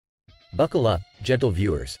Buckle up, gentle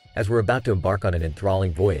viewers, as we're about to embark on an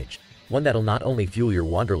enthralling voyage, one that'll not only fuel your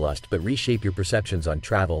wanderlust but reshape your perceptions on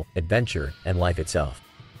travel, adventure, and life itself.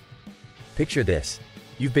 Picture this.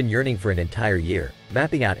 You've been yearning for an entire year,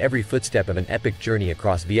 mapping out every footstep of an epic journey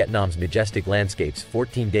across Vietnam's majestic landscapes,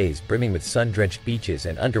 14 days brimming with sun-drenched beaches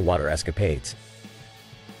and underwater escapades.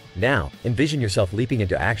 Now, envision yourself leaping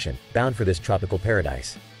into action, bound for this tropical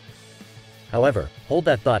paradise. However, hold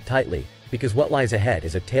that thought tightly, because what lies ahead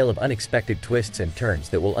is a tale of unexpected twists and turns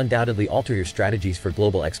that will undoubtedly alter your strategies for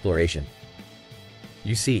global exploration.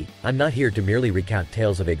 You see, I'm not here to merely recount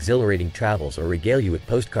tales of exhilarating travels or regale you with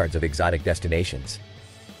postcards of exotic destinations.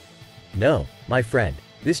 No, my friend,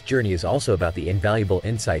 this journey is also about the invaluable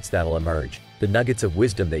insights that'll emerge, the nuggets of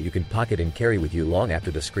wisdom that you can pocket and carry with you long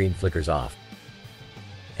after the screen flickers off.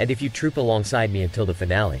 And if you troop alongside me until the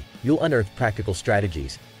finale, you'll unearth practical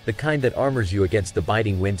strategies, the kind that armors you against the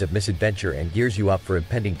biting winds of misadventure and gears you up for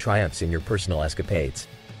impending triumphs in your personal escapades.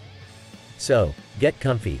 So, get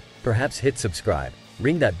comfy, perhaps hit subscribe,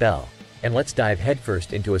 ring that bell, and let's dive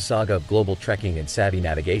headfirst into a saga of global trekking and savvy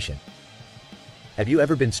navigation. Have you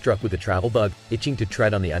ever been struck with a travel bug, itching to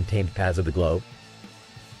tread on the untamed paths of the globe?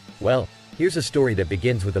 Well, here's a story that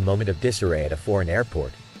begins with a moment of disarray at a foreign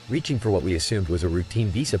airport, reaching for what we assumed was a routine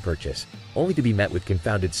visa purchase, only to be met with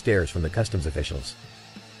confounded stares from the customs officials.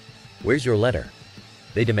 "Where's your letter?"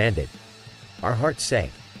 they demanded. Our hearts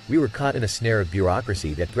sank. We were caught in a snare of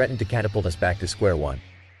bureaucracy that threatened to catapult us back to square one.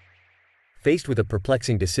 Faced with a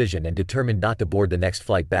perplexing decision and determined not to board the next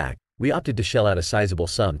flight back, we opted to shell out a sizable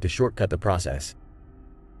sum to shortcut the process.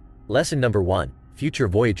 Lesson number 1. Future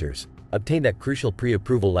voyagers, obtain that crucial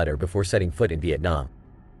pre-approval letter before setting foot in Vietnam.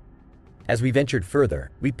 As we ventured further,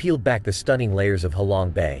 we peeled back the stunning layers of Ha Long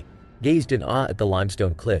Bay, gazed in awe at the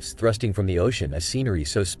limestone cliffs thrusting from the ocean, a scenery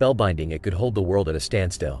so spellbinding it could hold the world at a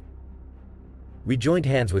standstill. We joined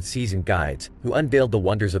hands with seasoned guides, who unveiled the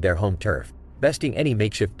wonders of their home turf, besting any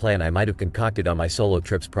makeshift plan I might have concocted on my solo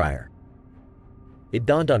trips prior. It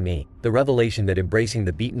dawned on me, the revelation that embracing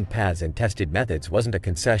the beaten paths and tested methods wasn't a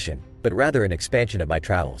concession, but rather an expansion of my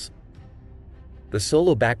travels. The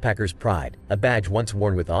solo backpacker's pride, a badge once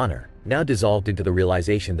worn with honor, now dissolved into the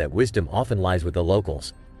realization that wisdom often lies with the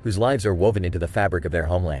locals, whose lives are woven into the fabric of their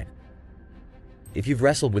homeland. If you've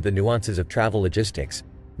wrestled with the nuances of travel logistics,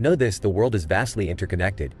 know this: the world is vastly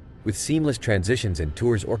interconnected, with seamless transitions and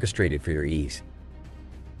tours orchestrated for your ease.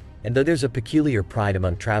 And though there's a peculiar pride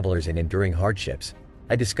among travelers in enduring hardships,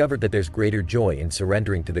 I discovered that there's greater joy in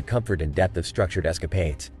surrendering to the comfort and depth of structured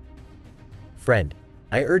escapades. Friend,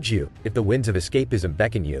 I urge you, if the winds of escapism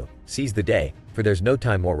beckon you, seize the day, for there's no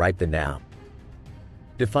time more ripe than now.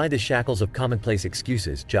 Defy the shackles of commonplace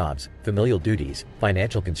excuses, jobs, familial duties,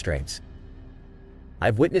 financial constraints.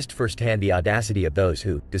 I've witnessed firsthand the audacity of those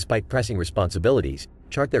who, despite pressing responsibilities,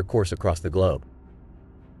 chart their course across the globe.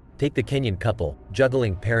 Take the Kenyan couple,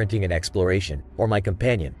 juggling parenting and exploration, or my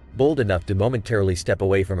companion, bold enough to momentarily step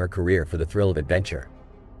away from her career for the thrill of adventure.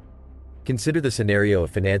 Consider the scenario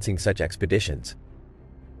of financing such expeditions.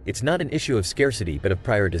 It's not an issue of scarcity but of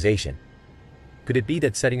prioritization. Could it be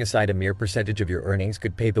that setting aside a mere percentage of your earnings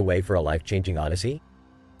could pave the way for a life-changing odyssey?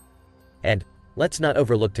 And, let's not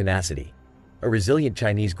overlook tenacity. A resilient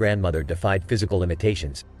Chinese grandmother defied physical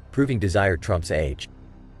limitations, proving desire trumps age.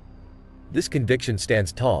 This conviction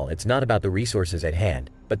stands tall. It's not about the resources at hand,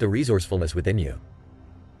 but the resourcefulness within you.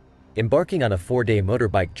 Embarking on a 4-day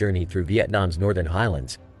motorbike journey through Vietnam's northern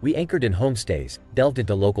highlands, we anchored in homestays, delved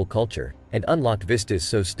into local culture, and unlocked vistas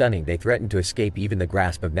so stunning they threatened to escape even the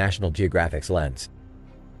grasp of National Geographic's lens.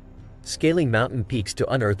 Scaling mountain peaks to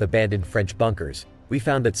unearth abandoned French bunkers, we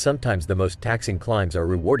found that sometimes the most taxing climbs are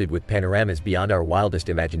rewarded with panoramas beyond our wildest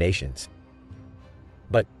imaginations.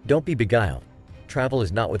 But don't be beguiled. Travel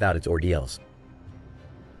is not without its ordeals.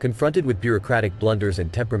 Confronted with bureaucratic blunders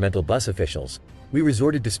and temperamental bus officials, we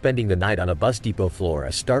resorted to spending the night on a bus depot floor,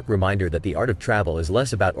 a stark reminder that the art of travel is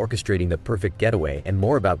less about orchestrating the perfect getaway and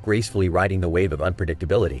more about gracefully riding the wave of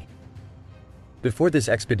unpredictability. Before this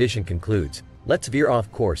expedition concludes, let's veer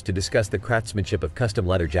off course to discuss the craftsmanship of custom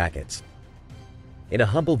leather jackets. In a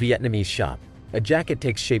humble Vietnamese shop, a jacket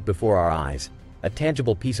takes shape before our eyes, a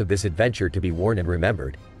tangible piece of this adventure to be worn and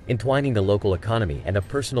remembered, entwining the local economy and a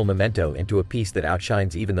personal memento into a piece that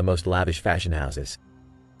outshines even the most lavish fashion houses.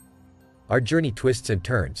 Our journey twists and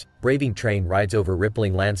turns, braving train rides over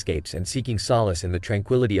rippling landscapes and seeking solace in the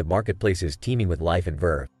tranquility of marketplaces teeming with life and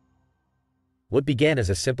verve. What began as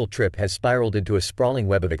a simple trip has spiraled into a sprawling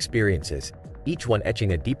web of experiences, each one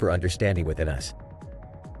etching a deeper understanding within us.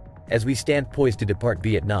 As we stand poised to depart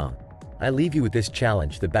Vietnam, I leave you with this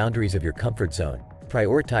challenge: the boundaries of your comfort zone,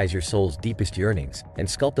 prioritize your soul's deepest yearnings, and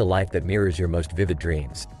sculpt a life that mirrors your most vivid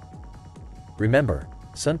dreams. Remember,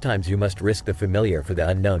 sometimes you must risk the familiar for the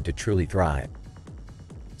unknown to truly thrive.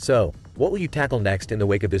 So, what will you tackle next in the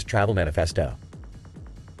wake of this travel manifesto?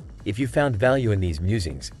 If you found value in these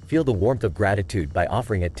musings, feel the warmth of gratitude by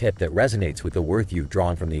offering a tip that resonates with the worth you've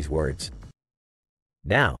drawn from these words.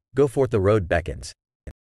 Now, go forth, the road beckons.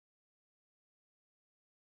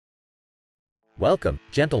 Welcome,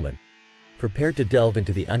 gentlemen. Prepare to delve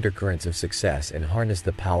into the undercurrents of success and harness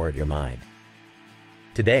the power of your mind.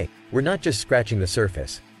 Today, we're not just scratching the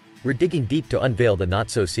surface. We're digging deep to unveil the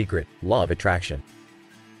not-so-secret law of attraction.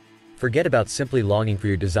 Forget about simply longing for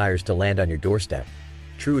your desires to land on your doorstep.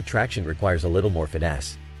 True attraction requires a little more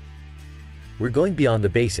finesse. We're going beyond the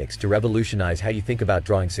basics to revolutionize how you think about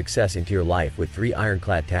drawing success into your life with 3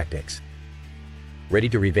 ironclad tactics. Ready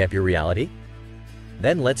to revamp your reality?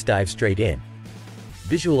 Then let's dive straight in.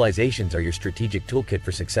 Visualizations are your strategic toolkit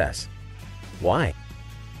for success. Why?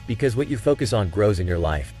 Because what you focus on grows in your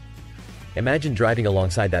life. Imagine driving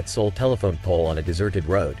alongside that sole telephone pole on a deserted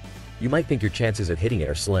road. You might think your chances of hitting it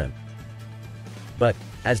are slim. But,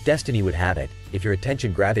 as destiny would have it, if your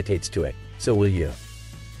attention gravitates to it, so will you.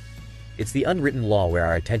 It's the unwritten law: where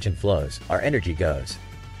our attention flows, our energy goes.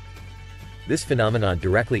 This phenomenon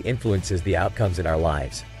directly influences the outcomes in our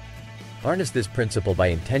lives. Harness this principle by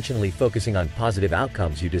intentionally focusing on positive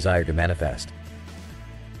outcomes you desire to manifest.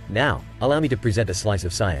 Now, allow me to present a slice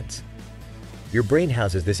of science. Your brain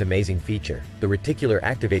houses this amazing feature, the reticular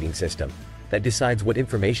activating system, that decides what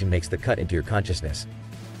information makes the cut into your consciousness.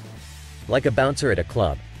 Like a bouncer at a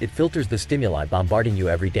club, it filters the stimuli bombarding you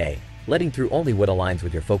every day, letting through only what aligns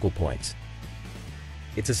with your focal points.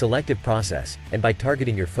 It's a selective process, and by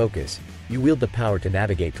targeting your focus, you wield the power to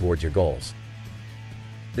navigate towards your goals.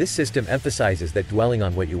 This system emphasizes that dwelling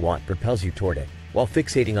on what you want propels you toward it, while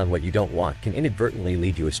fixating on what you don't want can inadvertently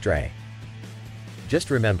lead you astray. Just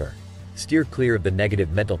remember, steer clear of the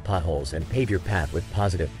negative mental potholes and pave your path with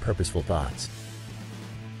positive, purposeful thoughts.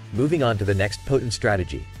 Moving on to the next potent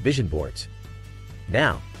strategy, vision boards.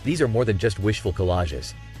 Now, these are more than just wishful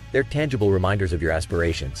collages. They're tangible reminders of your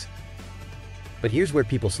aspirations. But here's where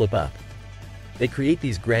people slip up. They create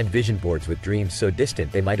these grand vision boards with dreams so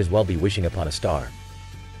distant they might as well be wishing upon a star.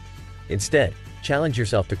 Instead, challenge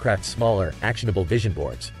yourself to craft smaller, actionable vision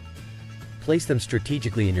boards. Place them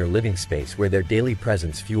strategically in your living space where their daily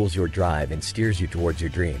presence fuels your drive and steers you towards your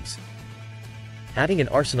dreams. Having an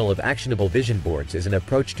arsenal of actionable vision boards is an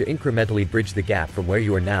approach to incrementally bridge the gap from where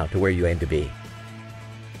you are now to where you aim to be.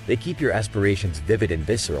 They keep your aspirations vivid and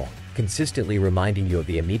visceral, consistently reminding you of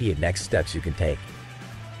the immediate next steps you can take.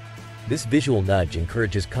 This visual nudge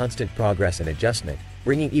encourages constant progress and adjustment,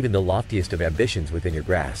 bringing even the loftiest of ambitions within your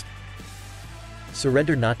grasp.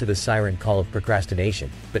 Surrender not to the siren call of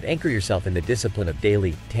procrastination, but anchor yourself in the discipline of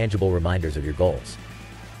daily, tangible reminders of your goals.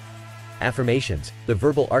 Affirmations, the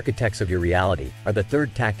verbal architects of your reality, are the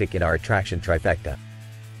third tactic in our attraction trifecta.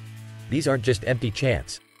 These aren't just empty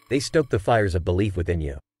chants, they stoke the fires of belief within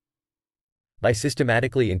you. By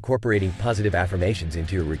systematically incorporating positive affirmations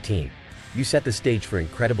into your routine, you set the stage for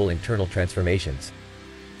incredible internal transformations.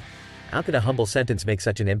 How could a humble sentence make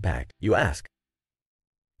such an impact, you ask?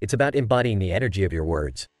 It's about embodying the energy of your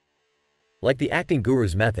words. Like the acting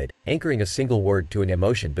guru's method, anchoring a single word to an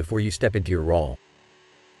emotion before you step into your role.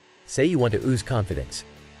 Say you want to ooze confidence.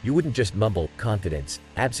 You wouldn't just mumble confidence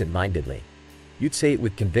absent-mindedly. You'd say it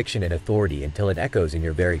with conviction and authority until it echoes in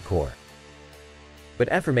your very core. But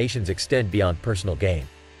affirmations extend beyond personal gain.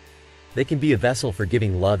 They can be a vessel for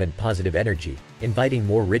giving love and positive energy, inviting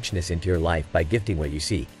more richness into your life by gifting what you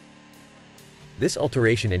seek. This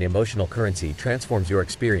alteration in emotional currency transforms your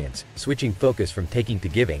experience, switching focus from taking to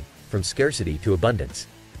giving, from scarcity to abundance.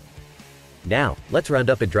 Now, let's round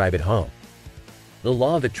up and drive it home. The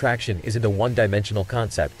law of attraction isn't a one-dimensional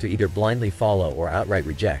concept to either blindly follow or outright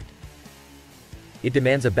reject. It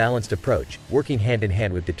demands a balanced approach, working hand in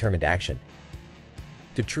hand with determined action.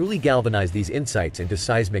 To truly galvanize these insights into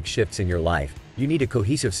seismic shifts in your life, you need a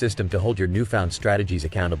cohesive system to hold your newfound strategies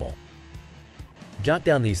accountable. Jot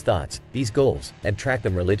down these thoughts, these goals, and track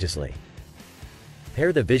them religiously.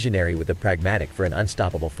 Pair the visionary with the pragmatic for an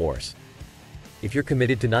unstoppable force. If you're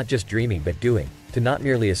committed to not just dreaming but doing, to not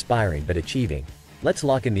merely aspiring but achieving, let's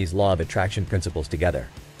lock in these law of attraction principles together.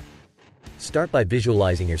 Start by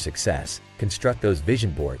visualizing your success, construct those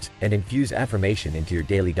vision boards, and infuse affirmation into your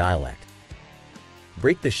daily dialect.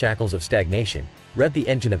 Break the shackles of stagnation, rev the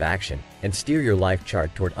engine of action, and steer your life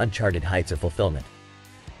chart toward uncharted heights of fulfillment.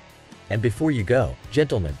 And before you go,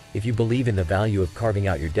 gentlemen, if you believe in the value of carving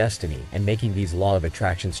out your destiny and making these law of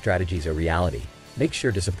attraction strategies a reality, make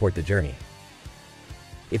sure to support the journey.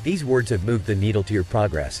 If these words have moved the needle to your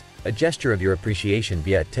progress, a gesture of your appreciation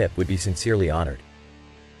via a tip would be sincerely honored.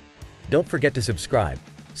 Don't forget to subscribe,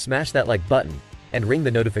 smash that like button, and ring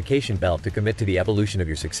the notification bell to commit to the evolution of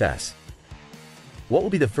your success. What will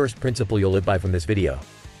be the first principle you'll live by from this video?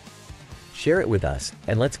 Share it with us,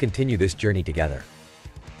 and let's continue this journey together.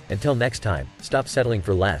 Until next time, stop settling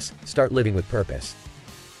for less, start living with purpose.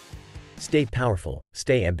 Stay powerful,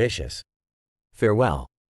 stay ambitious. Farewell.